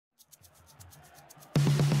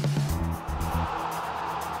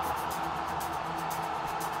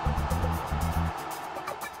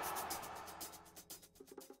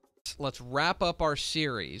let's wrap up our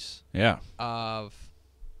series of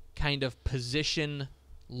kind of position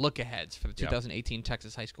look-aheads for the 2018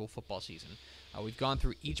 Texas high school football season. We've gone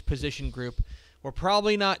through each position group. We're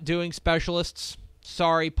probably not doing specialists.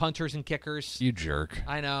 Sorry, punters and kickers. You jerk.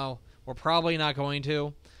 I know. We're probably not going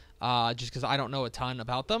to, just because I don't know a ton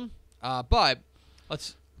about them. But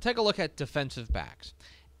let's take a look at defensive backs.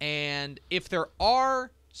 And if there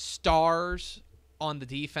are stars on the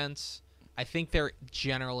defense, I think they're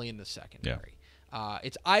generally in the secondary. Yeah.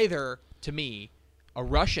 It's either, to me, a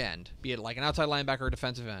rush end, be it like an outside linebacker or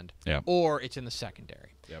defensive end, or it's in the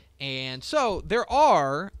secondary. Yep. And so there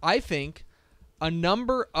are, I think, a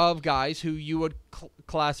number of guys who you would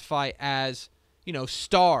classify as,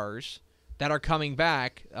 stars that are coming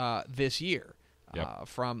back this year. Yep.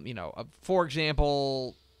 For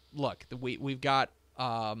example, look, we've got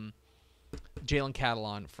Jalen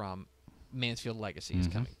Catalon from Mansfield Legacy is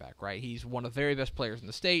coming back, right? He's one of the very best players in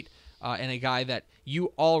the state and a guy that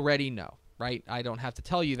you already know. Right, I don't have to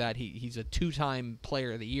tell you that he's a 2-time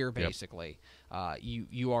Player of the Year, basically. Yep.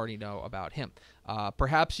 You already know about him.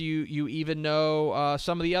 Perhaps you even know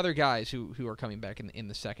some of the other guys who are coming back in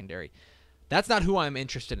the secondary. That's not who I'm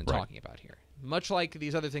interested in talking about here. Much like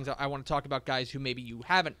these other things, I want to talk about guys who maybe you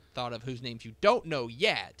haven't thought of, whose names you don't know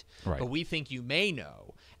yet, but we think you may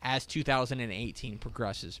know as 2018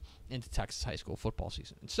 progresses into Texas high school football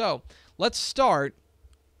season. And so let's start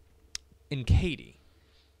in Katy.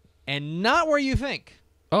 And not where you think.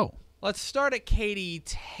 Oh. Let's start at Katy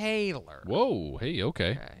Taylor. Whoa. Hey,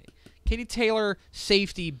 okay. Katy Taylor,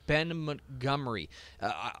 safety, Ben Montgomery.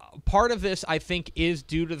 Part of this, I think, is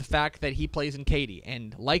due to the fact that he plays in Katy.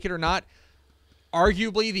 And like it or not,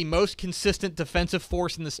 arguably the most consistent defensive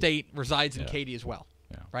force in the state resides in Katy as well.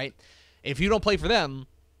 Yeah. Right? If you don't play for them,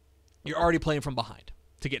 you're already playing from behind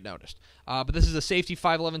to get noticed. But this is a safety,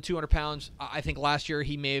 5'11", 200 pounds. I think last year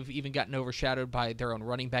he may have even gotten overshadowed by their own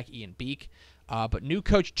running back, Ian Beek. But new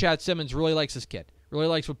coach Chad Simmons really likes this kid. Really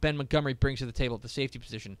likes what Ben Montgomery brings to the table at the safety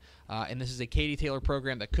position. And this is a Katy Taylor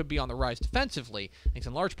program that could be on the rise defensively, thanks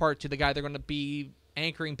in large part to the guy they're going to be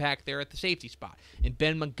anchoring back there at the safety spot, in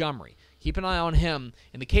Ben Montgomery. Keep an eye on him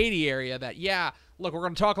in the Katy area look, we're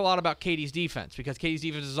going to talk a lot about Katy's defense because Katy's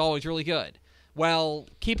defense is always really good. Well,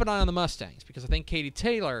 keep an eye on the Mustangs because I think Katy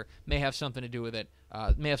Taylor may have something to do with it,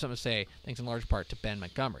 may have something to say, thanks in large part to Ben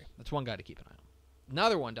Montgomery. That's one guy to keep an eye on.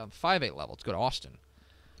 Another one down the 5'8 level. Let's go to Austin.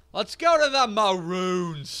 Let's go to the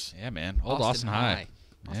Maroons. Yeah, man. Old Austin High.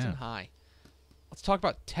 Austin High. Let's talk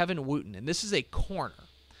about Tevin Wooten, and this is a corner.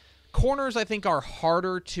 Corners, I think, are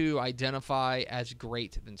harder to identify as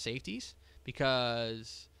great than safeties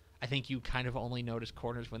because I think you kind of only notice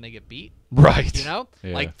corners when they get beat. Right.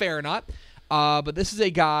 Yeah. Fair or not. But this is a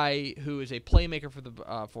guy who is a playmaker for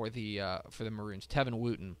the Maroons, Tevin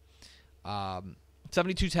Wooten.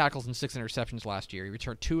 72 tackles and 6 interceptions last year. He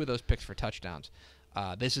returned 2 of those picks for touchdowns.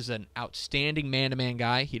 This is an outstanding man-to-man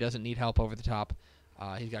guy. He doesn't need help over the top.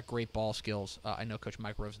 He's got great ball skills. I know Coach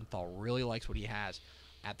Mike Rosenthal really likes what he has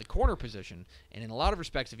at the corner position. And in a lot of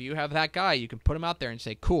respects, if you have that guy, you can put him out there and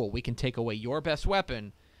say, cool, we can take away your best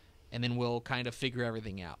weapon, and then we'll kind of figure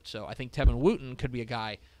everything out. So I think Tevin Wooten could be a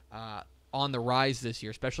guy on the rise this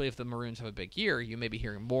year, especially if the Maroons have a big year. You may be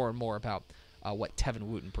hearing more and more about what Tevin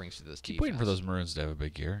Wooten brings to this defense. Keep waiting for those Maroons to have a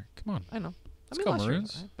big year. Come on. I know. Let's go,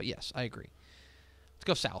 Maroons. Year, but yes, I agree. Let's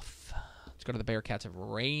go south. Let's go to the Bearcats of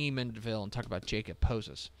Raymondville and talk about Jacob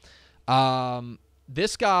Poses.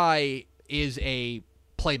 This guy is a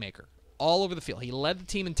playmaker all over the field. He led the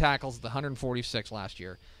team in tackles at the 146 last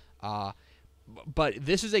year. But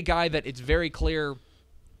this is a guy that it's very clear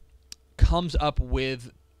comes up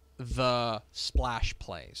with the splash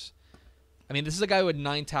plays. I mean, this is a guy who had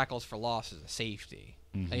 9 tackles for loss as a safety.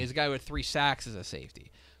 Mm-hmm. He's a guy who had 3 sacks as a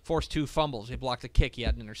safety. Forced 2 fumbles. He blocked a kick. He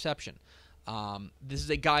had an interception. This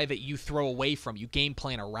is a guy that you throw away from. You game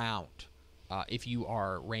plan around if you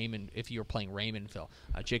are playing Raymondville.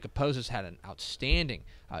 Jacob Poses had an outstanding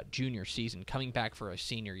junior season, coming back for a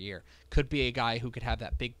senior year. Could be a guy who could have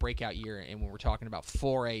that big breakout year. And when we're talking about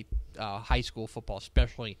 4A high school football,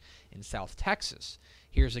 especially in South Texas,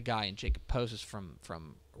 here's a guy in Jacob Poses from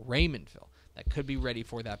Raymondville that could be ready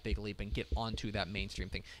for that big leap and get onto that mainstream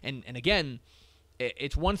thing. And again,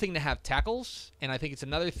 it's one thing to have tackles, and I think it's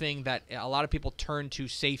another thing that a lot of people turn to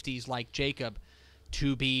safeties like Jacob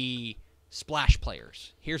to be splash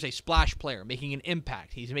players. Here's a splash player making an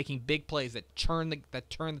impact. He's making big plays that turn the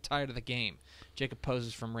tide of the game. Jacob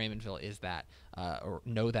Poses from Raymondville is that, or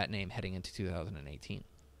know that name heading into 2018.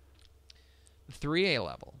 The 3A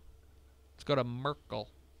level. Let's go to Merkel.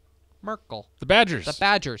 The Badgers. The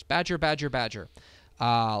Badgers. Badger.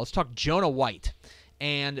 Let's talk Jonah White.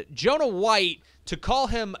 And Jonah White, To call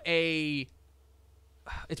him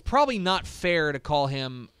it's probably not fair to call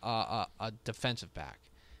him a defensive back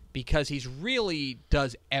because he's really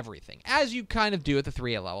does everything, as you kind of do at the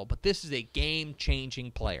 3A level, but this is a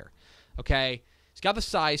game-changing player, okay? He's got the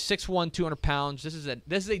size, 6'1", 200 pounds. This is a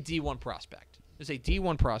D1 prospect. This is a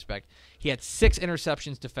D1 prospect. He had 6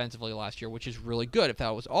 interceptions defensively last year, which is really good if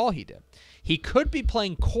that was all he did. He could be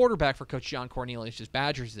playing quarterback for Coach John Cornelius'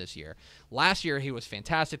 Badgers this year. Last year, he was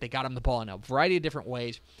fantastic. They got him the ball in a variety of different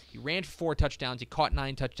ways. He ran for 4 touchdowns. He caught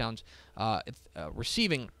 9 touchdowns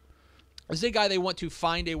receiving. This is a guy they want to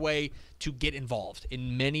find a way to get involved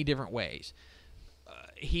in many different ways.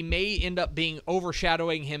 He may end up being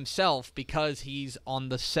overshadowing himself because he's in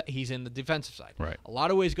the defensive side. Right. A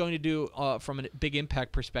lot of ways going to do from a big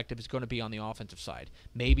impact perspective is going to be on the offensive side,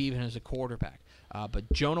 maybe even as a quarterback.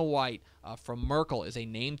 But Jonah White from Merkel is a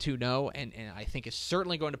name to know, and I think is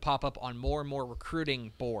certainly going to pop up on more and more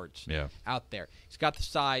recruiting boards out there. He's got the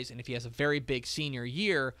size, and if he has a very big senior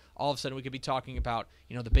year, all of a sudden we could be talking about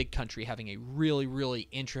the big country having a really, really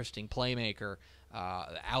interesting playmaker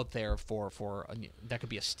out there for that could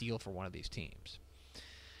be a steal for one of these teams.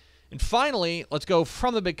 And finally, let's go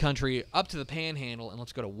from the big country up to the Panhandle, and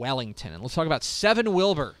let's go to Wellington, and let's talk about Seven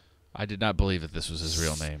Wilbur. I did not believe that this was his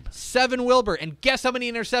real name. Seven Wilbur, and guess how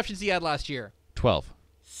many interceptions he had last year? 12.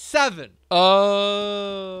 7.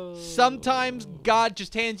 Oh. Sometimes God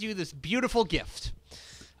just hands you this beautiful gift.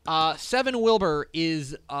 Seven Wilbur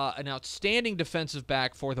is an outstanding defensive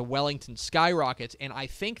back for the Wellington Skyrockets, and I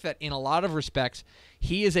think that in a lot of respects,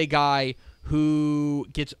 he is a guy who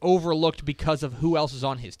gets overlooked because of who else is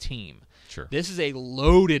on his team. Sure. This is a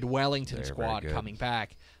loaded Wellington They're squad very good. coming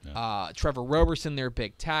back. Yeah. Trevor Roberson, their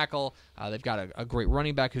big tackle. They've got a great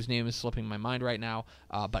running back whose name is slipping my mind right now,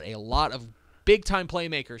 but a lot of big-time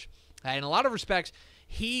playmakers. In a lot of respects,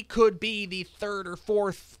 he could be the 3rd or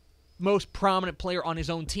 4th most prominent player on his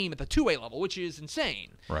own team at the 2A level, which is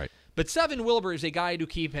insane. Right. But Seven Wilbur is a guy to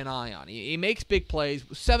keep an eye on. He makes big plays.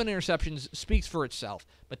 7 interceptions speaks for itself.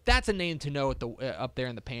 But that's a name to know at the up there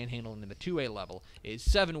in the Panhandle and in the 2A level is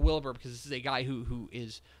Seven Wilbur, because this is a guy who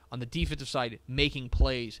is on the defensive side making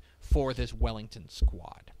plays for this Wellington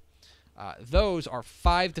squad. Those are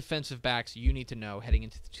 5 defensive backs you need to know heading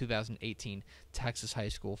into the 2018 Texas high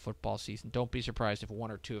school football season. Don't be surprised if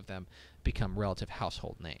 1 or 2 of them become relative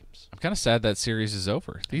household names. I'm kind of sad that series is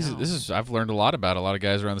over. I've learned a lot about a lot of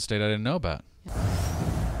guys around the state I didn't know about.